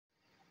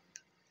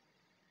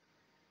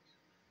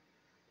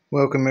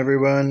Welcome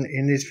everyone.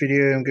 In this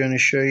video I'm going to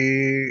show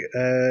you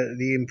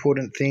the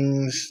important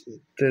things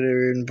that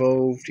are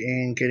involved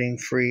in getting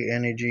free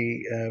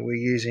energy. We're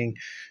using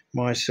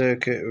my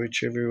circuit,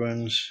 which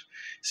everyone's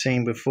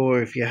seen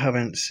before. If you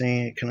haven't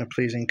seen it, can I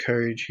please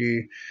encourage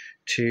you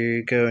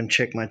to go and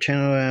check my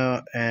channel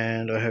out,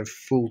 and I have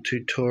full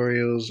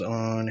tutorials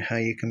on how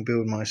you can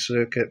build my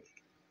circuit.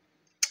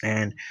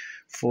 And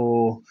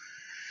for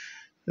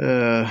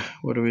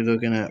what are we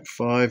looking at,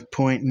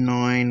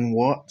 5.9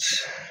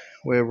 watts,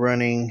 we're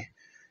running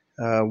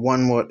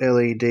 1 watt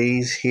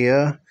LEDs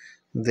here.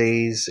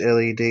 These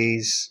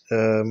LEDs,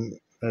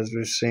 as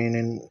we've seen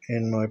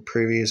in my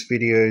previous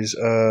videos,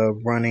 are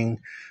running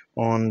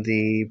on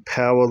the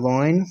power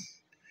line,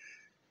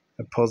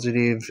 a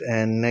positive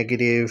and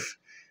negative,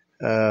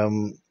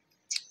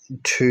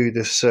 to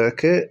the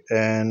circuit.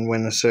 And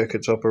when the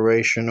circuit's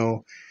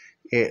operational,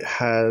 it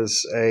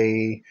has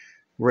a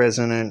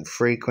resonant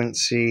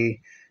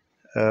frequency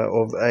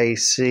of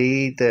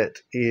AC that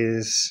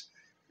is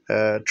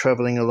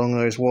traveling along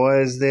those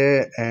wires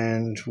there,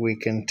 and we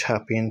can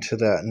tap into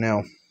that.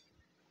 Now,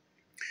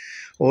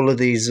 all of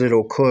these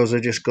little coils, I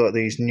just got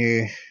these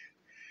new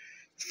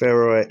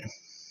ferrite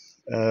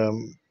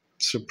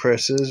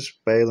suppressors,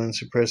 Balun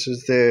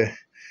suppressors. They're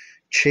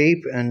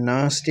cheap and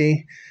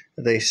nasty.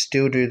 They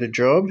still do the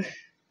job.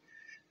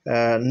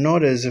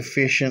 Not as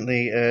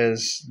efficiently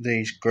as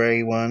these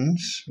grey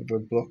ones. If we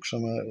block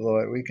some of that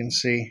light, we can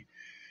see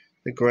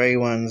the grey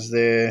ones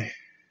there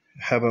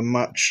have a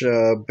much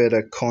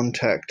better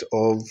contact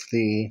of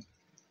the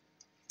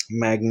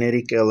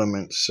magnetic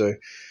elements. So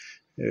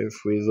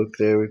if we look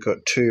there, we've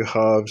got two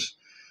halves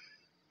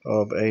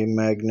of a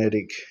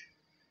magnetic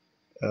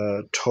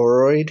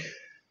toroid,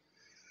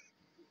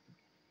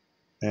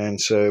 and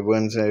so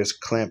when those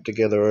clamped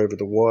together over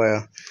the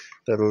wire,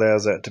 that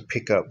allows that to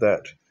pick up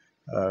that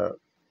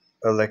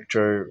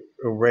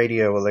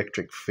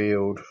radioelectric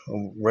field,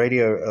 or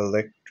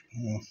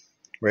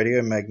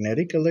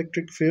radiomagnetic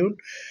electric field.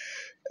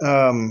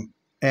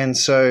 And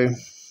so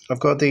I've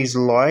got these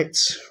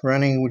lights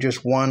running with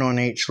just one on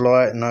each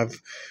light, and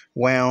I've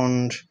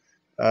wound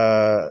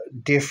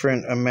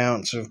different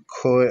amounts of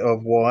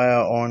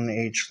wire on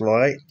each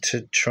light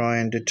to try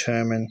and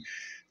determine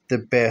the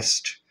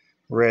best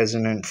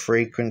resonant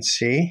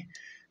frequency.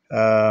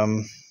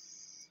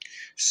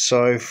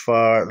 So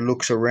far it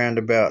looks around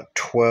about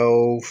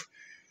 12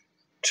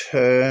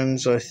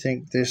 turns, I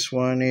think this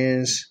one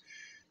is.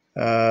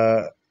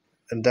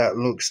 And that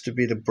looks to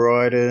be the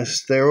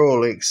brightest. They're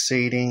all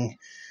exceeding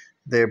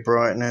their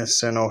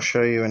brightness, and I'll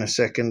show you in a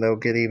second they'll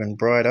get even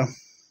brighter.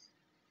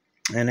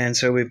 And then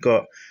so we've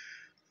got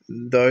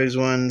those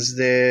ones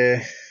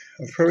there.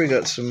 I've probably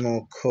got some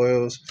more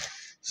coils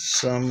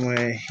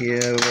somewhere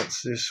here.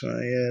 What's this one?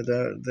 Yeah,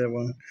 that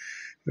one.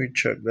 We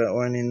chuck that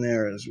one in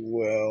there as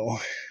well.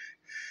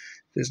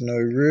 There's no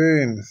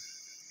room.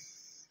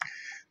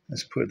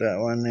 Let's put that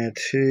one there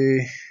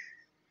too.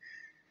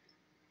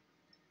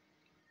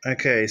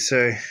 Okay,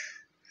 so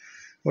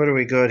what do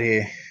we got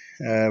here?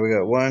 We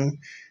got 1,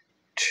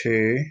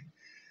 2,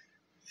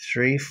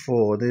 3,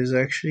 4. There's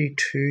actually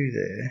 2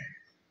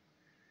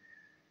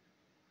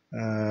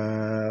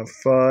 there.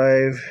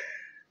 5,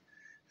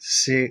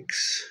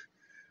 6.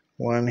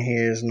 1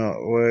 here is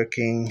not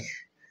working.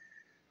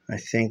 I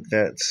think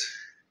that's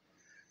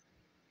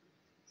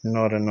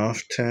not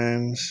enough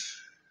turns.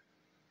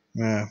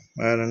 No,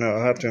 I don't know.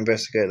 I'll have to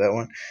investigate that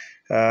one.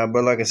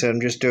 But like I said, I'm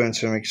just doing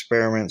some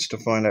experiments to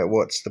find out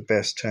what's the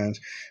best turns.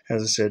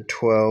 As I said,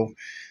 12.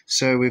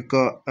 So we've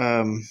got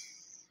 5.6.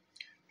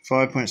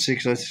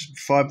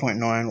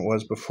 5.9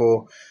 was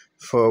before.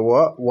 For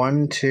what?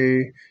 1,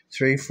 2,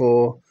 3,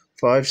 4,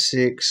 5,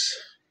 6.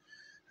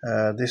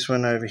 This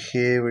one over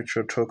here, which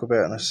we'll talk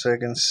about in a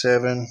second.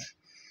 7,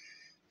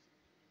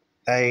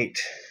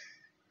 8,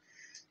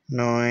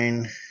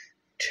 9,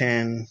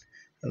 10,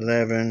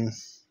 11.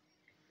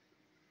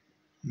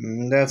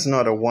 That's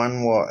not a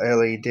 1 watt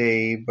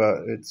LED,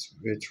 but it's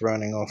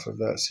running off of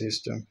that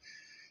system.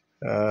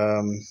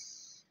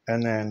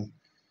 And then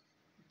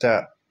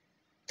that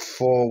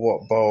 4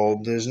 watt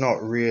bulb, there's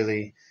not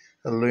really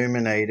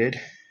illuminated.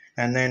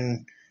 And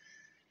then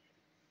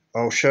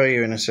I'll show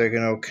you in a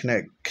second. I'll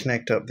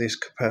connect up this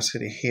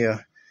capacitor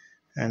here,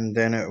 and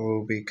then it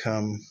will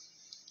become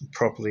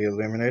properly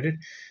illuminated,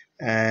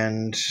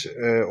 and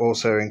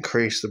also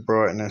increase the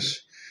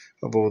brightness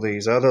of all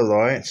these other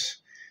lights.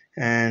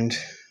 And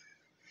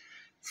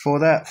for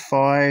that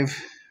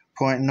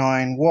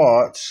 5.9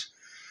 watts,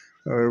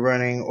 we're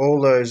running all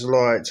those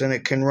lights, and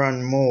it can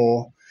run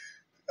more,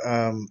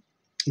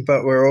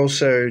 but we're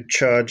also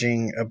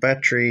charging a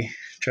battery,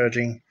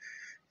 charging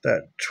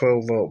that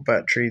 12 volt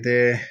battery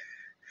there,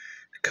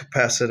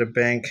 capacitor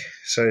bank.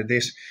 So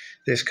this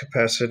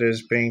capacitor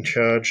is being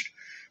charged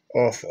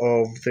off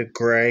of the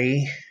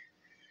grey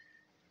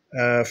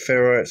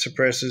ferrite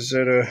suppressors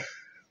that are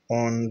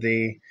on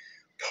the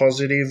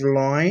positive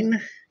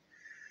line,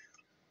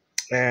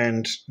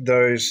 and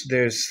there's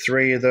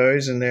 3 of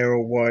those, and they're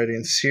all wired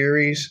in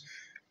series,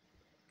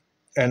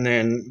 and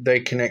then they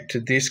connect to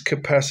this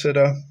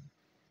capacitor,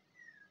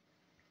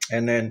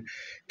 and then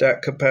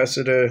that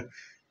capacitor,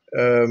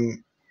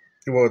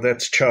 well,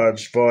 that's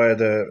charged via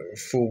the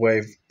full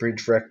wave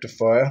bridge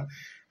rectifier,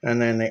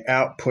 and then the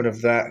output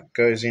of that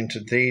goes into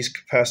these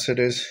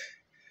capacitors,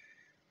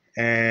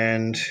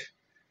 and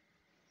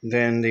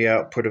then the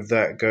output of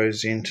that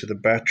goes into the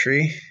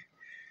battery.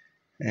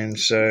 And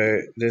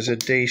so there's a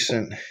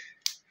decent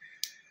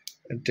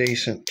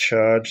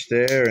charge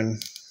there,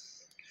 and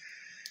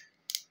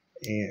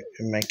you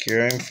make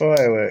your own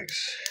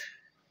fireworks.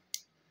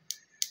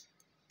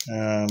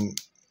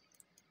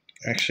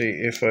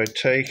 Actually, if I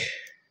take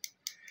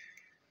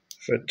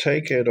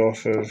it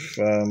off of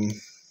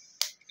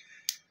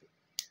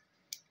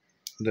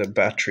the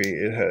battery,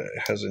 it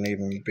has an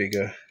even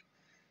bigger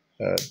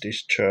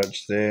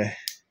discharge there.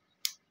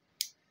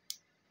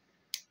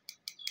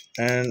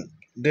 And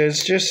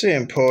there's just the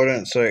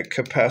importance, like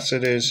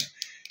capacitors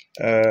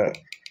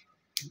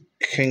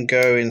can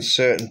go in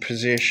certain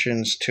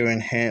positions to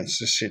enhance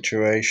the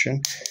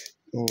situation.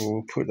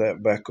 We'll put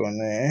that back on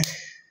there.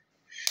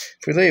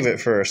 If we leave it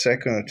for a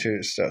second or two,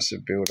 it starts to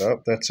build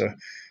up. That's a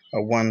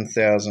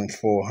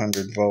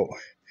 1400 volt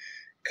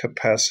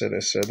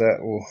capacitor, so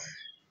that will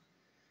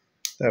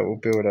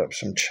build up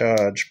some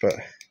charge, but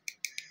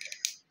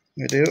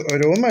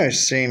it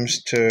almost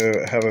seems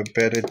to have a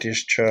better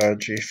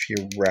discharge if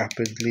you're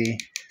rapidly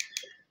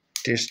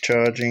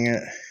discharging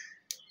it.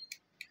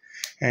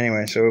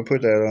 Anyway, so we'll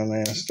put that on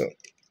there and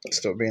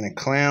stop being a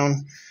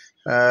clown.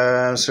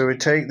 So we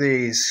take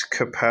these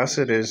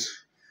capacitors.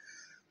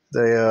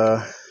 They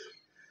are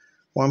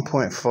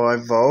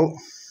 1.5 volt,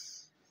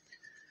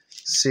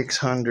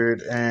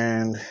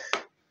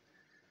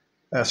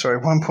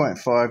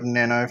 1.5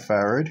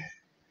 nanofarad,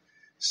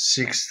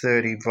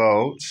 630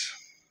 volts,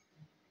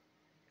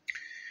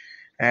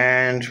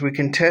 and we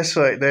can test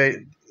like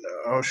they.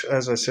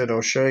 As I said,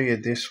 I'll show you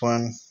this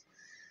one.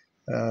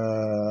 Get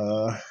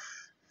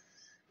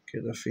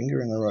the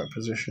finger in the right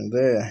position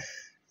there.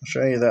 I'll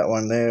show you that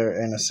one there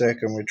in a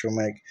second, which will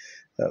make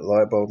that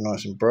light bulb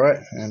nice and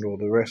bright, and all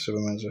the rest of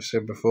them, as I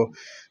said before.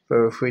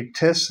 But if we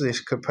test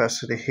this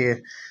capacitor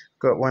here,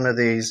 got one of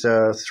these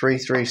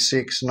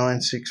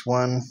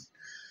 336961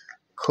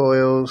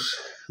 coils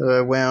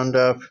wound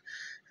up,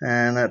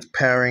 and that's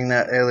powering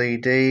that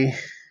LED.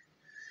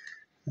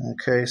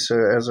 Okay, so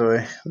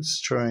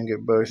let's try and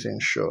get both in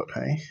shot,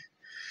 hey?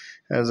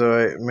 As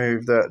I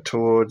move that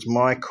towards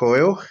my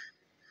coil,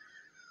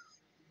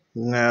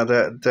 now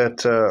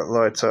that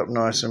lights up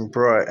nice and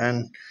bright.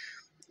 And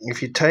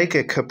if you take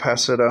a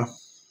capacitor,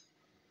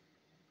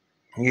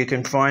 you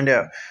can find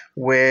out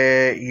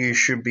where you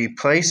should be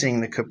placing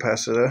the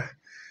capacitor.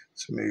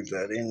 Let's move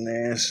that in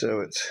there so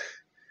it's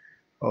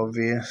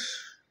obvious.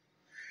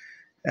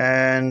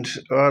 And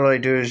all I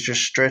do is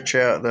just stretch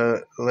out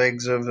the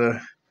legs of the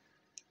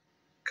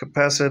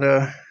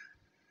capacitor,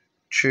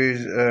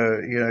 choose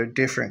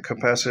different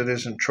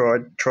capacitors, and try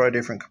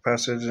different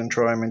capacitors and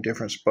try them in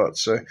different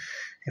spots. So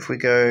if we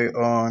go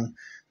on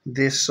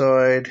this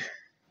side,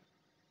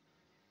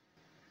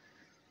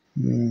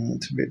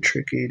 it's a bit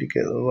tricky to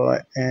get the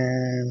light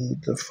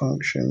and the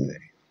function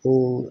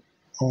all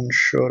on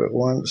shot at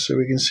once. So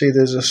we can see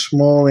there's a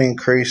small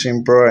increase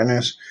in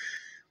brightness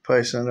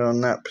placing it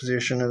on that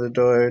position of the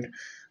diode.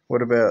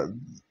 What about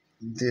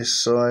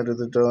this side of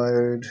the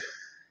diode,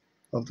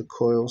 of the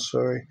coil,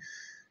 sorry?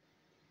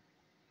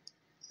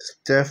 It's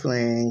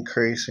definitely an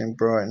increase in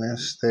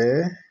brightness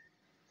there.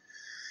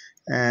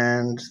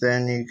 And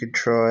then you could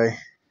try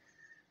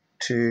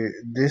to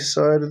this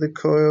side of the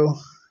coil.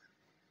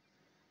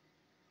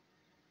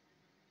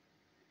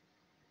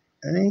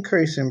 An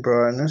increase in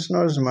brightness,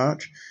 not as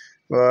much,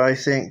 but I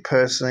think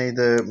personally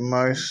the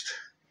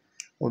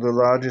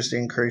largest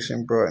increase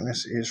in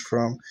brightness is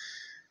from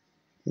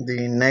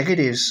the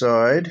negative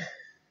side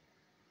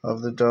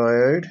of the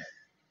diode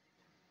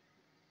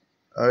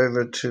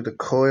over to the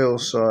coil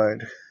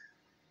side.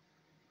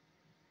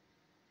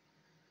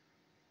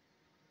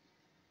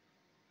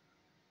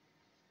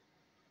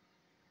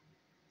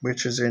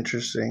 Which is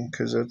interesting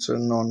because it's a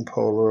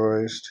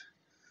non-polarized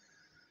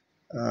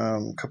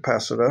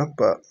capacitor,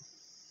 but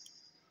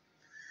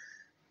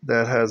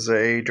that has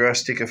a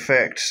drastic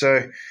effect.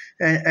 So,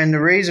 and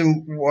the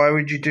reason why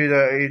would you do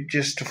that is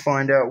just to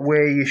find out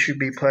where you should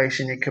be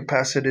placing your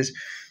capacitors.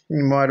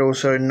 You might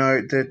also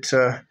note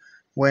that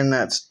when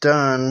that's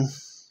done,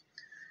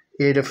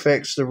 it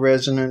affects the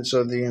resonance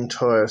of the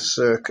entire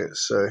circuit.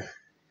 So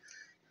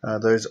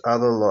those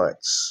other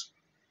lights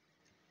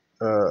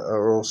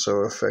are also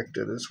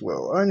affected as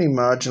well. Only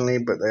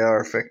marginally, but they are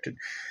affected.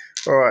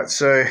 All right,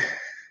 so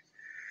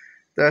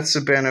that's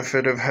the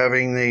benefit of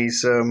having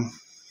these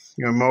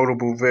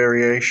multiple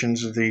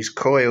variations of these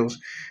coils.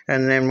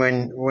 And then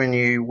when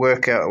you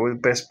work out the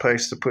best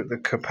place to put the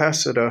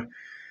capacitor,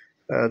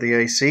 the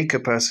AC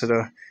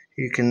capacitor,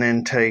 you can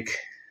then take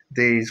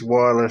these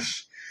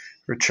wireless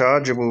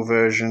rechargeable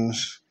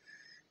versions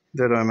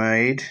that I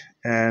made,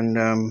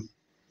 and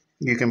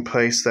you can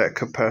place that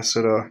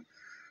capacitor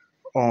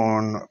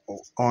on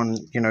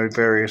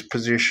various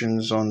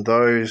positions on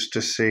those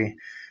to see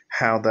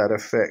how that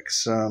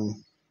affects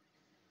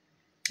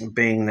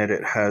being that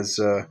it has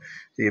the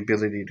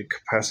ability to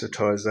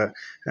capacitize that.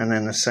 And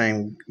then the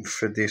same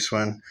for this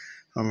one.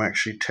 I'm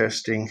actually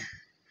testing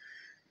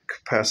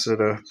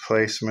capacitor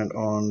placement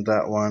on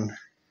that one,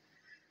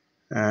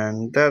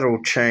 and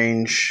that'll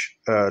change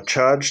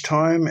charge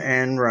time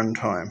and run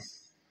time.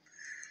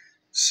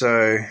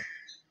 So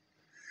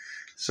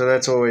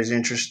that's always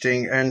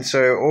interesting. And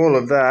so all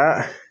of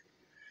that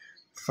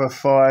for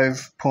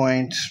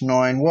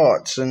 5.9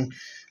 watts. And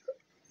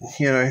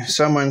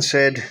someone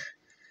said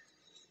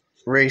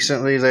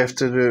recently,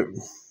 left a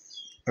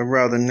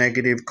rather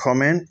negative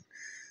comment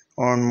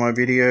on my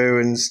video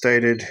and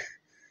stated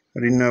I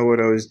didn't know what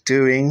I was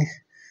doing,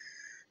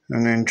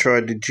 and then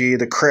tried to gear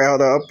the crowd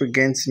up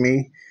against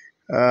me.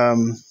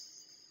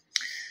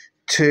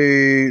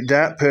 To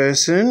that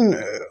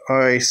person,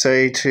 I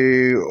say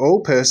to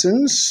all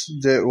persons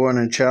that want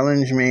to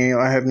challenge me,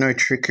 I have no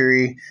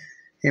trickery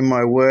in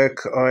my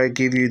work. I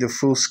give you the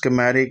full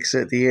schematics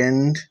at the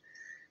end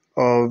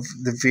of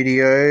the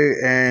video,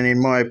 and in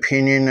my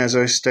opinion, as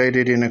I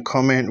stated in a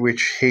comment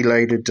which he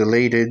later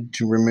deleted,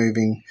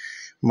 removing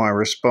my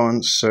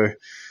response, so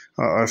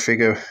I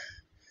figure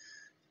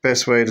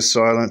best way to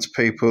silence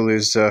people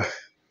is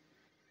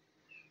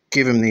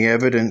give them the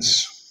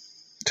evidence,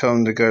 tell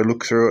them to go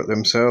look through it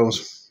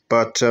themselves.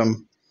 But so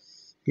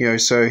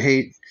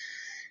he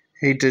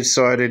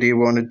decided he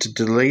wanted to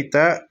delete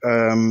that.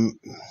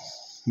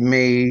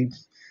 Me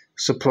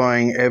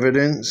supplying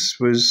evidence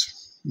was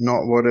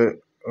not what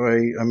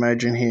I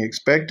imagine he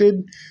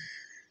expected.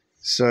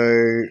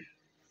 So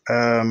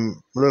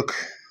look,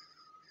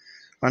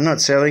 I'm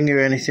not selling you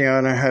anything. I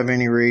don't have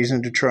any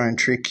reason to try and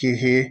trick you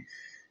here.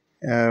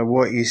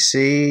 What you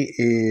see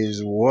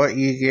is what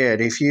you get.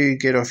 If you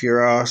get off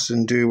your ass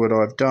and do what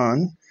I've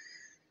done,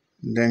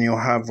 then you'll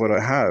have what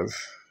I have.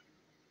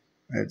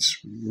 It's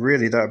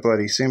really that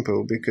bloody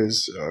simple,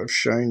 because I've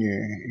shown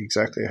you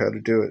exactly how to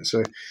do it.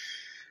 So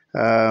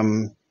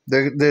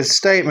the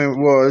statement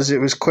was, it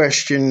was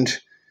questioned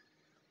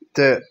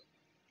that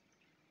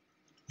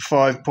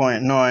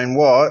 5.9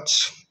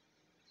 watts,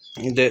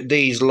 that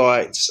these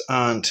lights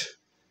aren't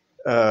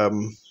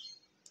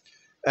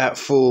at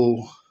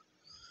full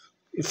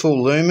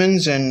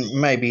lumens, and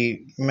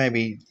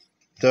maybe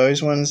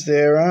those ones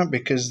there aren't,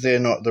 because they're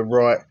not the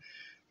right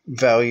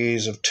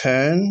values of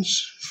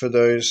turns for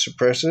those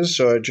suppressors.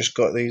 So I just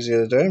got these the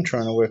other day. I'm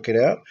trying to work it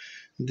out.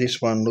 This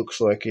one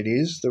looks like it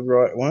is the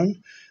right one.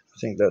 I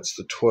think that's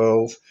the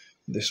 12.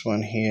 This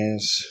one here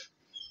is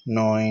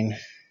 9.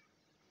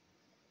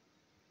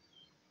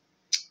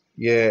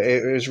 Yeah,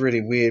 it was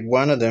really weird.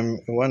 One of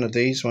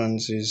these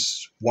ones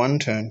is 1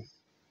 turn.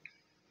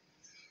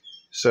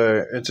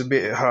 So it's a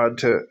bit hard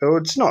to,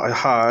 it's not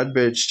hard,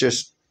 but it's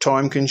just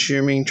time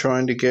consuming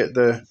trying to get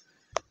the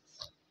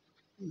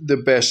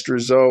best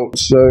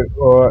results. So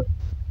all right,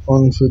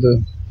 on for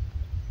the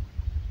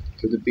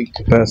big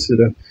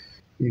capacitor.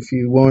 If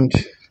you want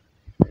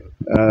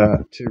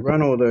to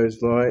run all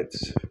those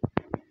lights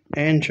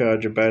and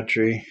charge a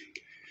battery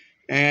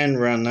and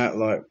run that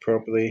light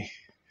properly,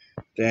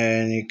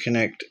 then you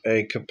connect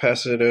a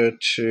capacitor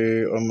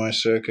on my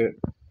circuit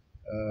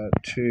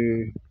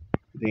to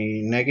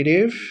the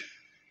negative.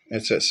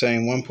 It's that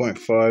same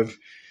 1.5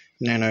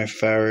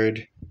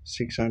 nanofarad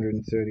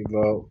 630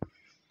 volt,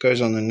 goes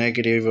on the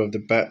negative of the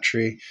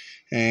battery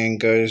and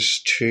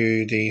goes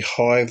to the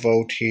high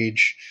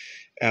voltage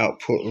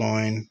output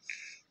line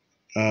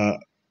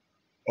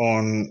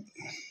on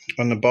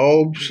the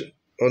bulbs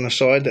on the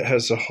side that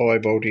has the high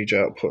voltage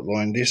output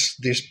line.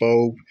 This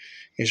bulb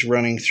is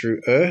running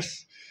through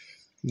earth.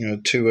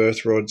 Two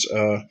earth rods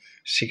are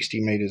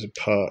 60 meters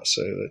apart,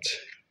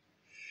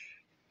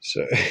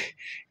 so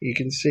you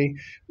can see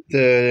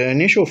the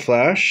initial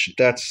flash,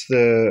 that's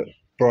the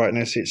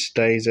brightness it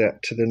stays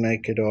at to the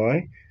naked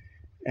eye,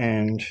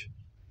 and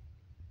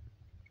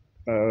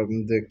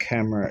the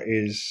camera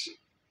is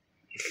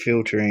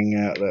filtering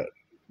out that,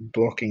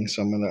 blocking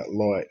some of that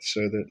light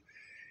so that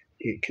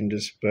it can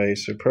display.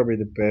 So probably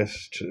the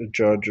best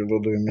judge of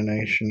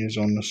illumination is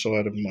on the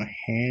side of my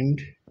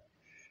hand.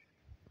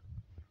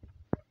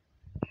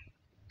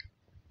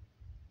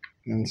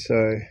 And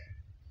so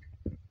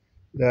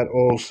that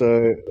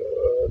also, I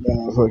don't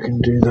know if I can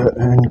do that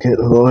and get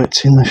the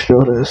lights in the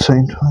shot at the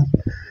same time.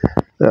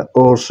 That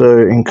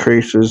also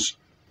increases,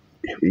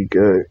 here we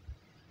go,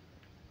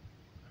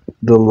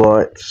 the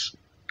lights,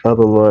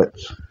 other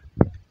lights.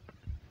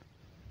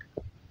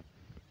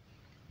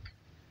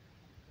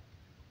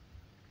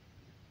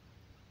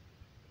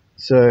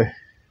 So,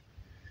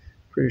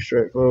 pretty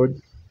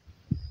straightforward.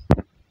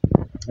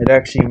 It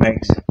actually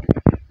makes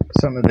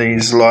some of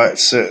these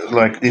lights,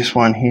 like this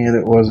one here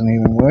that wasn't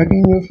even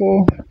working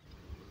before,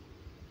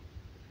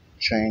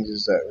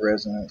 changes that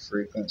resonant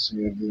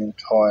frequency of the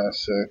entire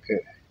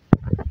circuit,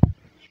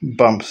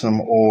 bumps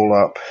them all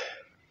up.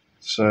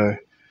 So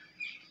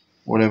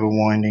whatever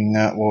winding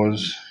that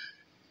was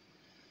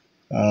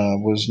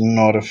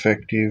not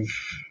effective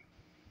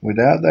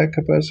without that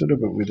capacitor,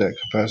 but with that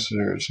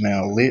capacitor it's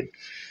now lit.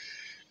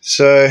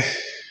 So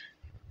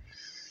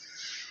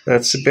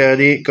that's about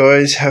it,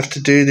 guys. Have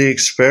to do the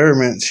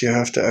experiments. You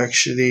have to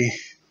actually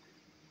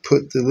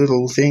put the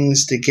little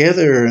things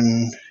together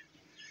and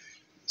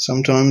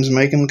sometimes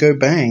make them go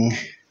bang.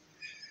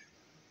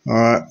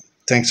 Alright,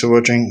 thanks for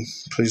watching.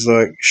 Please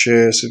like,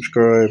 share,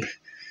 subscribe.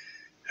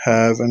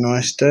 Have a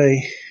nice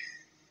day.